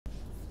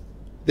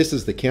This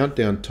is the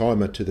countdown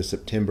timer to the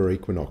September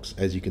equinox.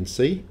 As you can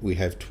see, we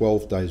have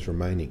 12 days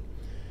remaining.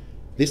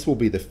 This will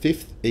be the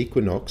 5th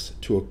equinox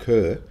to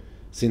occur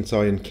since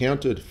I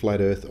encountered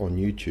Flat Earth on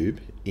YouTube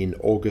in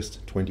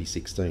August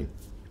 2016.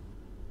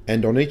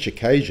 And on each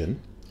occasion,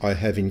 I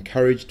have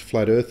encouraged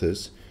Flat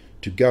Earthers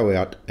to go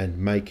out and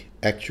make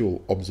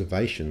actual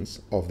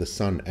observations of the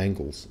sun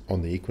angles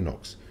on the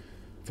equinox.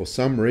 For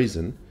some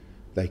reason,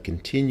 they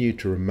continue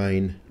to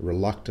remain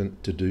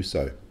reluctant to do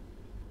so.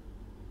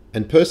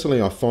 And personally,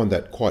 I find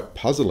that quite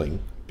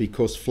puzzling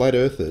because Flat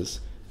Earthers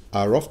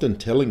are often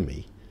telling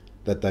me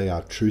that they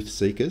are truth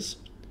seekers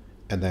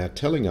and they are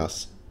telling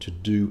us to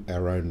do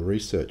our own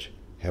research.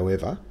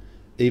 However,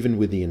 even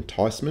with the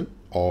enticement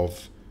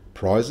of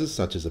prizes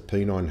such as a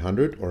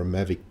P900 or a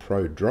Mavic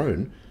Pro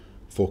drone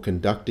for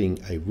conducting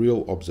a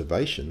real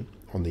observation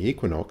on the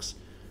equinox,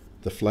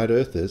 the Flat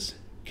Earthers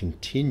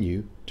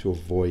continue to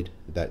avoid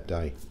that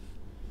day.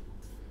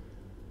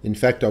 In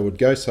fact, I would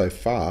go so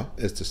far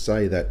as to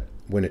say that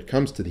when it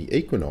comes to the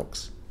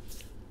equinox,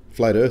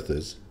 Flat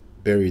Earthers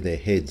bury their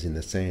heads in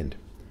the sand.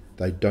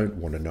 They don't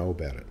want to know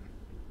about it.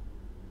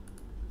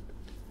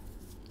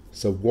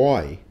 So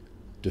why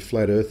do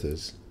Flat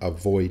Earthers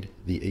avoid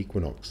the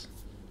equinox?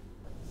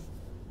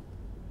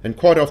 And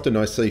quite often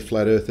I see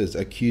Flat Earthers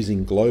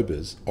accusing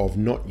globers of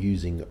not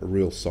using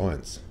real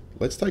science.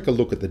 Let's take a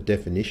look at the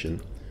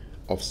definition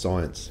of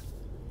science.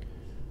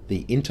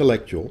 The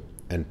intellectual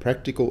and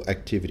practical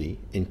activity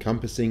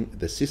encompassing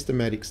the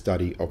systematic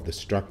study of the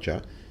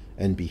structure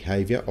and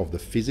behavior of the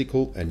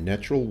physical and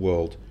natural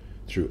world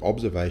through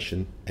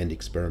observation and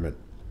experiment.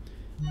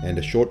 And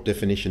a short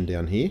definition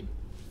down here: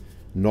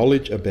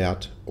 knowledge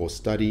about or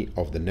study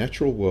of the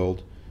natural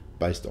world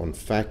based on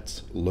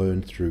facts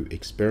learned through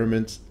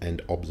experiments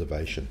and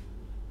observation.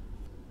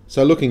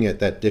 So looking at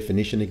that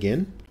definition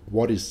again,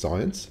 what is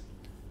science?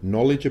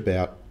 Knowledge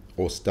about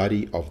or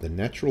study of the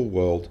natural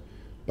world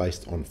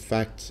based on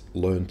facts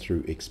learned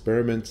through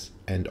experiments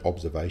and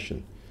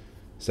observation.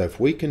 So if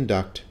we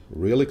conduct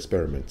real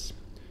experiments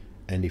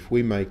and if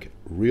we make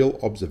real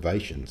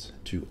observations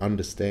to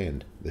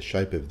understand the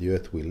shape of the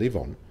earth we live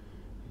on,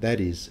 that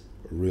is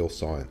real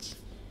science.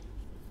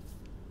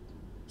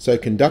 So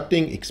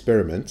conducting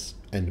experiments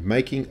and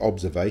making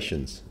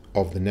observations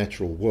of the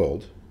natural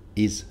world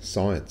is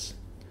science.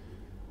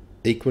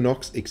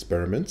 Equinox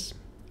experiments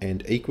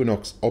and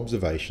equinox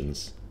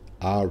observations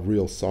are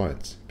real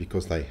science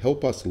because they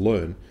help us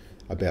learn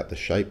about the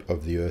shape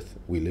of the earth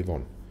we live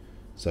on.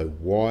 So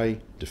why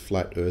do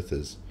Flat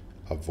Earthers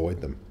avoid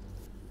them?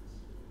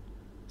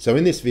 So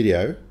in this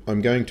video,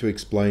 I'm going to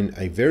explain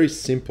a very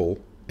simple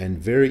and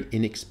very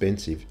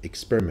inexpensive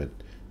experiment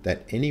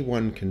that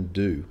anyone can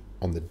do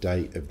on the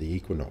day of the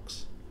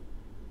equinox.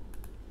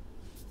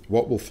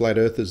 What will Flat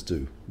Earthers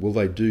do? Will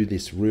they do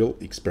this real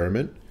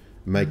experiment,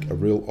 make a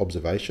real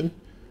observation,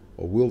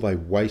 or will they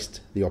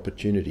waste the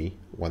opportunity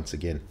once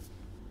again?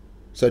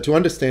 So to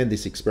understand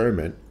this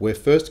experiment, we're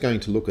first going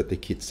to look at the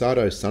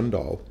Quitsato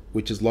Sundial,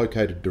 which is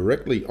located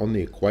directly on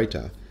the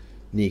equator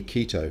near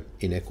Quito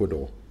in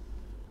Ecuador.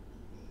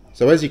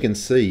 So as you can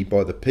see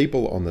by the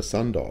people on the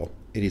sundial,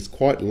 it is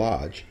quite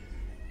large,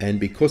 and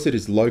because it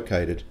is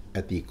located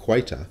at the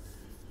equator,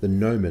 the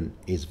gnomon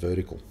is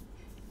vertical.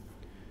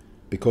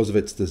 Because of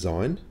its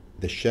design,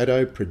 the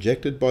shadow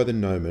projected by the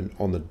gnomon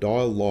on the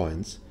dial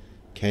lines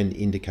can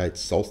indicate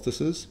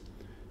solstices,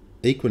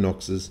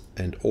 equinoxes,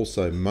 and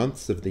also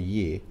months of the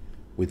year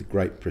with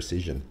great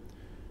precision.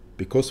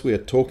 Because we are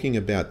talking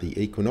about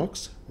the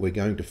equinox, we're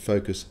going to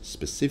focus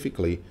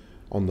specifically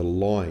on the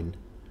line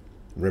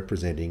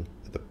representing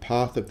the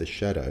path of the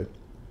shadow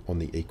on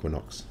the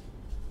equinox.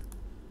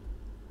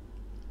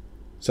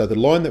 So the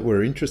line that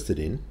we're interested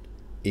in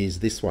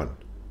is this one,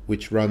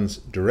 which runs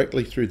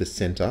directly through the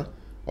center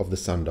of the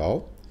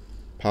sundial,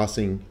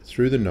 passing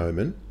through the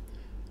gnomon,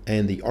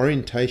 and the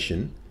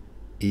orientation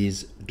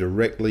is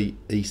directly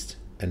east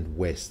and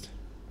west,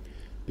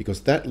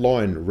 because that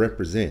line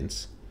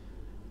represents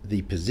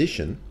the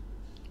position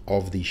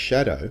of the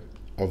shadow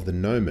of the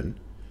gnomon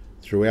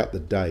throughout the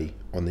day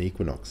on the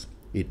equinox.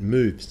 It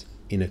moves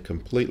in a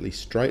completely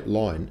straight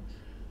line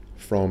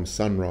from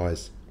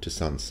sunrise to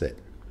sunset.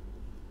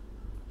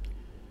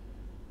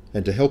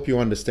 And to help you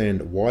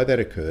understand why that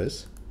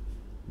occurs,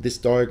 this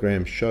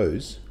diagram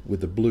shows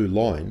with the blue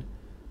line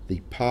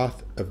the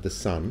path of the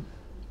sun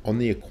on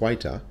the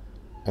equator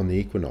on the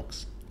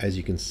equinox. As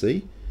you can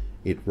see,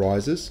 it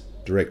rises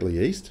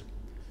directly east,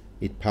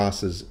 it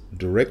passes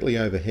directly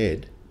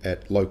overhead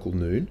at local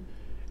noon,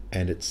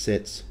 and it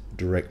sets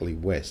directly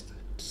west.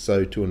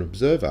 So to an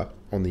observer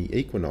on the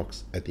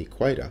equinox at the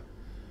equator,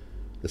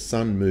 the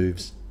sun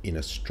moves in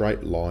a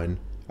straight line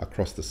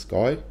across the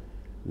sky,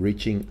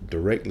 reaching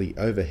directly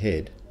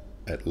overhead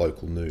at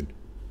local noon.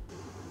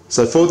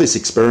 So for this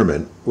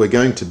experiment, we're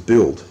going to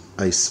build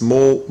a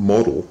small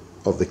model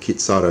of the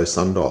Quitsato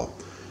Sundial,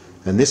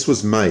 and this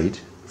was made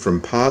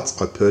from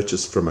parts I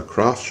purchased from a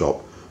craft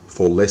shop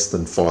for less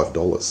than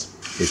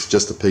 $5. It's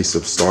just a piece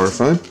of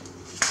styrofoam,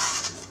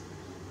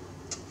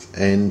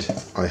 and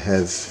I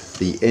have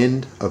the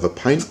end of a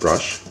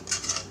paintbrush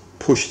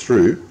push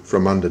through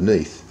from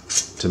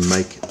underneath to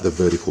make the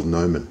vertical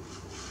gnomon.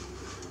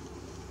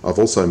 I've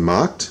also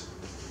marked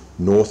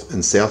north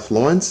and south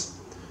lines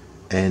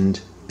and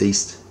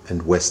east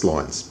and west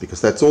lines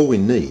because that's all we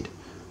need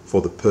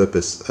for the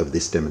purpose of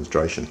this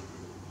demonstration.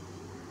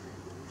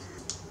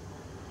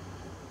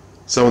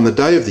 So on the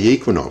day of the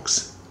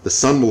equinox, the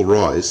sun will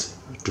rise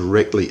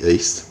directly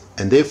east,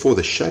 and therefore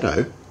the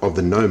shadow of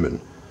the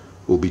gnomon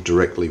will be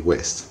directly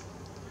west.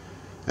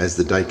 As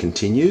the day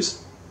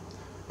continues,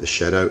 the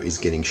shadow is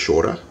getting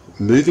shorter,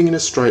 moving in a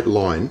straight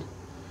line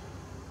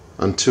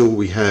until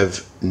we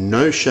have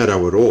no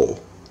shadow at all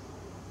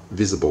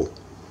visible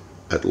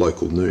at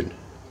local noon,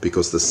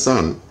 because the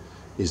sun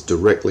is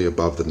directly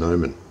above the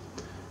gnomon.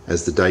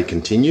 As the day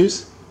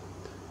continues,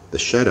 the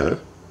shadow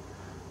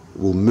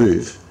will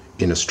move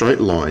in a straight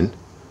line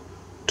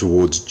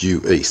towards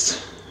due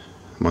east.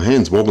 My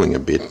hand's wobbling a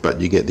bit, but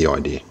you get the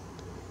idea.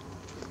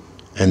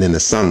 And then the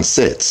sun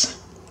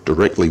sets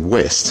directly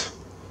west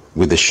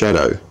with the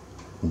shadow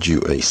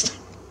due east.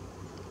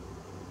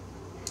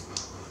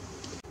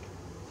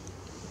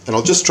 And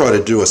I'll just try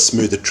to do a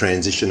smoother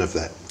transition of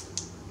that.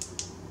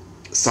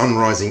 Sun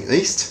rising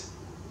east,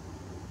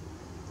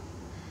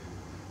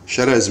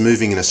 shadows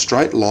moving in a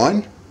straight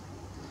line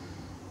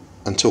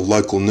until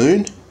local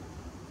noon,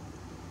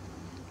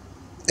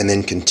 and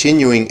then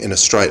continuing in a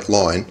straight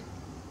line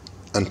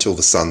until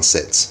the sun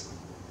sets.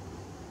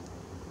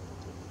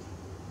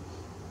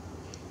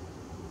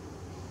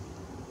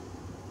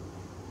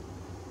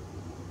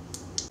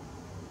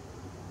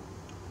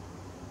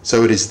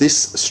 So it is this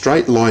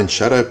straight line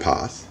shadow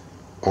path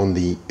on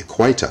the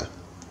equator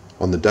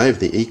on the day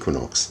of the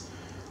equinox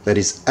that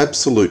is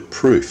absolute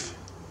proof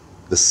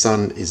the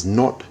sun is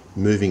not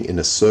moving in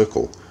a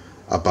circle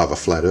above a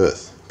flat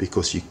earth,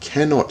 because you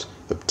cannot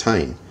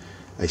obtain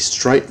a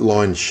straight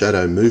line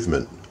shadow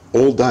movement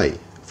all day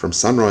from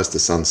sunrise to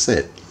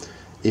sunset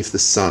if the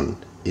sun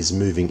is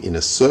moving in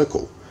a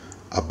circle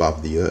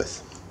above the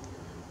earth.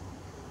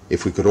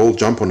 If we could all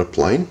jump on a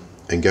plane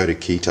and go to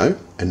Quito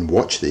and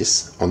watch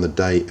this on the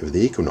day of the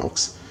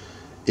equinox,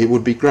 it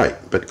would be great,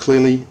 but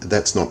clearly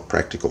that's not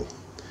practical.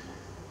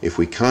 If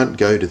we can't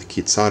go to the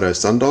Quitsato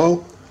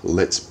Sundial,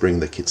 let's bring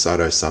the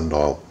Quitsato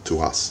Sundial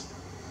to us.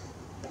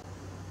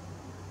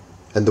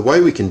 And the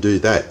way we can do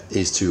that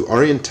is to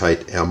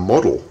orientate our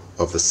model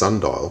of the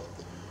sundial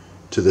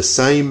to the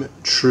same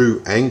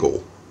true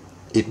angle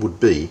it would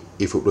be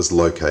if it was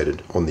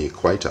located on the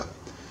equator.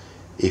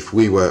 If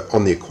we were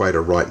on the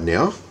equator right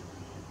now,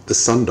 the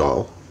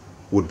sundial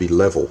would be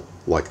level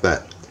like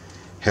that.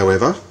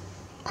 However,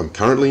 I'm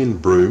currently in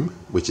Broome,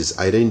 which is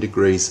 18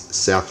 degrees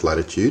south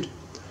latitude.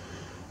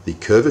 The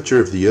curvature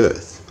of the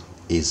Earth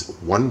is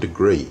 1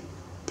 degree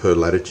per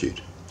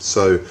latitude.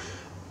 So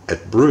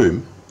at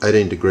Broome,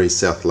 18 degrees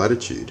south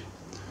latitude,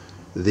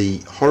 the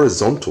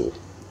horizontal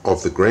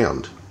of the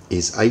ground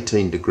is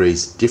 18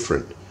 degrees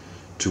different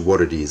to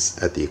what it is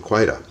at the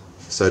equator.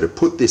 So to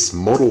put this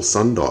model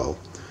sundial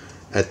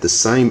at the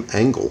same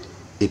angle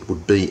it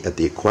would be at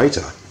the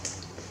equator,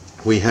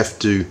 we have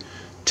to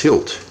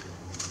tilt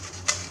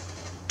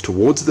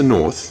towards the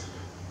north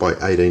by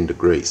 18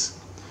 degrees.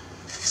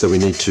 So we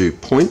need to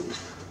point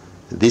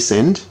this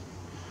end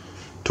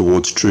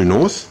towards true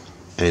north,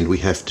 and we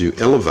have to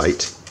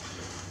elevate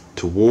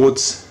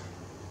towards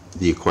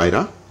the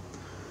equator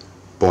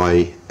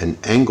by an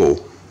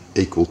angle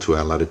equal to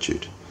our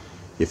latitude.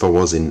 If I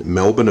was in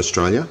Melbourne,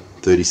 Australia,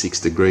 36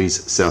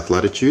 degrees south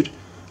latitude,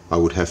 I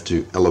would have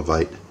to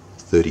elevate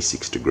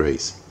 36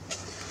 degrees.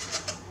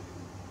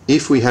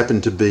 If we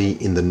happen to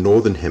be in the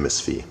northern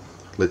hemisphere,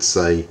 let's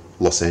say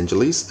Los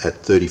Angeles at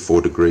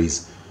 34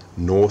 degrees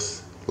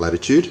north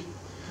latitude,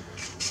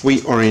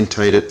 we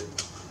orientate it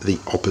the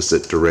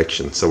opposite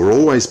direction. So we're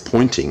always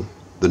pointing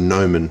the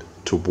gnomon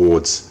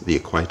towards the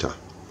equator,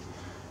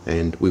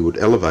 and we would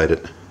elevate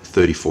it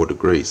 34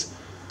 degrees.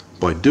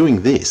 By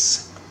doing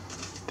this,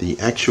 the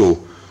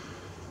actual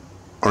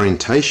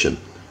orientation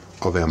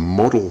of our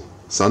model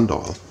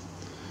sundial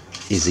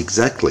is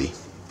exactly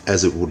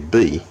as it would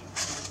be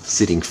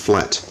sitting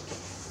flat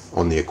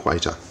on the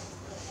equator.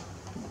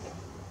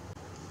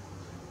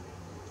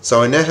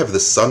 So I now have the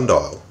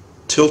sundial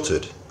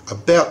tilted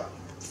about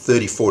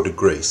 34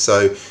 degrees.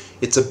 So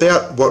it's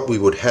about what we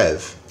would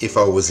have if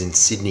I was in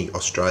Sydney,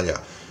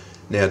 Australia.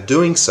 Now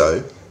doing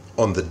so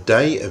on the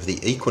day of the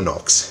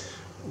equinox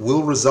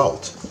will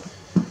result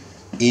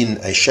in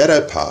a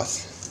shadow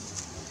path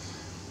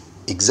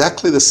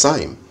exactly the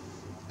same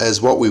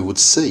as what we would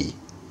see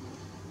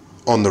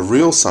on the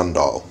real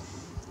sundial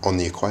on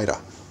the equator.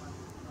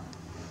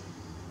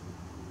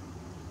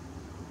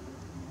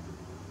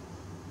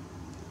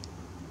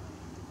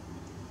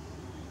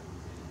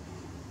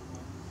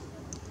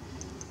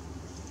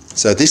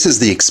 So this is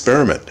the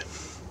experiment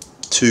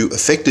to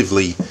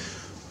effectively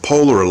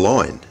polar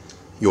align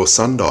your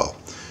sundial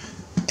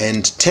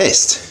and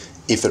test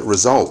if it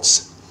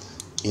results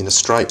in a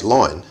straight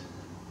line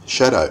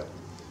shadow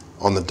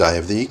on the day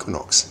of the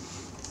equinox.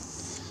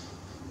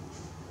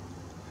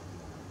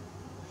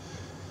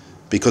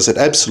 Because it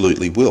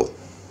absolutely will.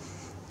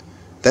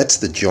 That's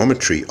the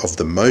geometry of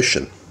the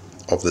motion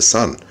of the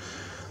sun.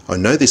 I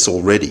know this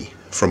already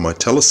from my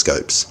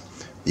telescopes,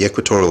 the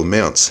equatorial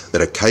mounts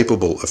that are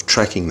capable of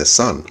tracking the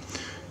sun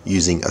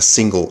using a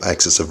single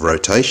axis of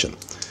rotation.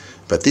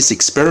 But this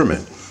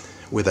experiment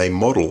with a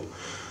model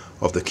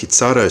of the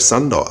Quitsato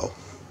Sundial,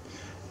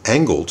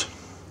 angled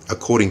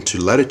according to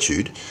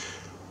latitude,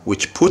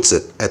 which puts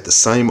it at the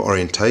same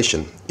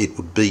orientation it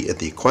would be at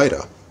the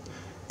equator,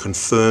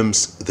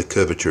 confirms the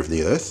curvature of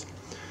the Earth.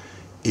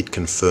 It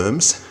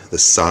confirms the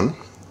sun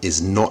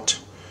is not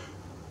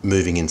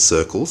moving in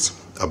circles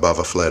above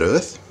a flat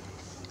Earth,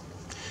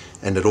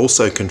 and it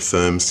also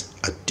confirms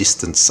a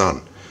distant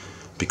sun,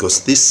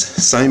 because this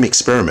same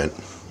experiment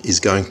is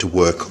going to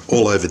work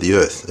all over the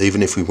Earth.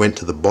 Even if we went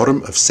to the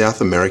bottom of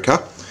South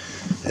America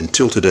and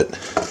tilted it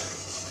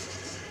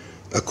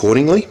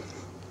accordingly,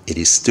 it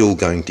is still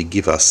going to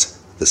give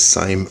us the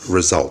same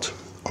result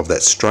of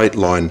that straight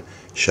line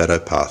shadow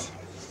path.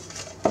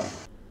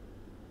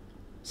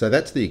 So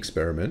that's the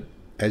experiment.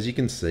 As you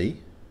can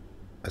see,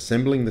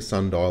 assembling the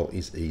sundial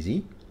is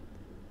easy,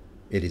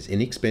 it is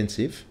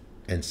inexpensive,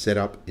 and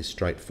setup is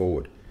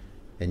straightforward.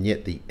 And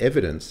yet the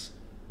evidence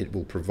it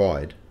will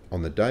provide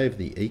on the day of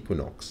the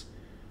equinox,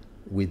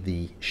 with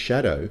the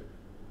shadow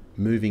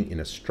moving in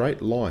a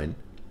straight line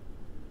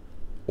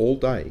all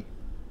day,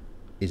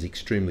 is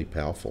extremely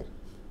powerful.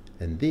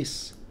 And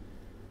this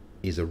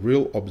is a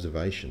real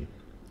observation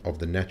of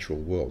the natural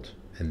world,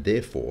 and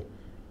therefore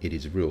it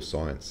is real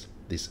science.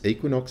 This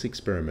equinox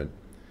experiment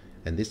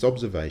and this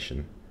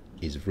observation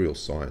is real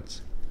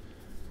science.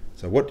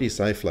 So what do you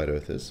say, flat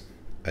earthers?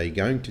 Are you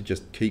going to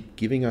just keep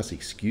giving us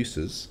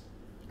excuses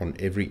on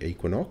every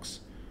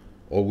equinox,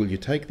 or will you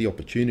take the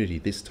opportunity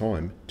this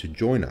time to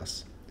join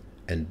us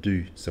and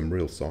do some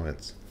real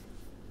science?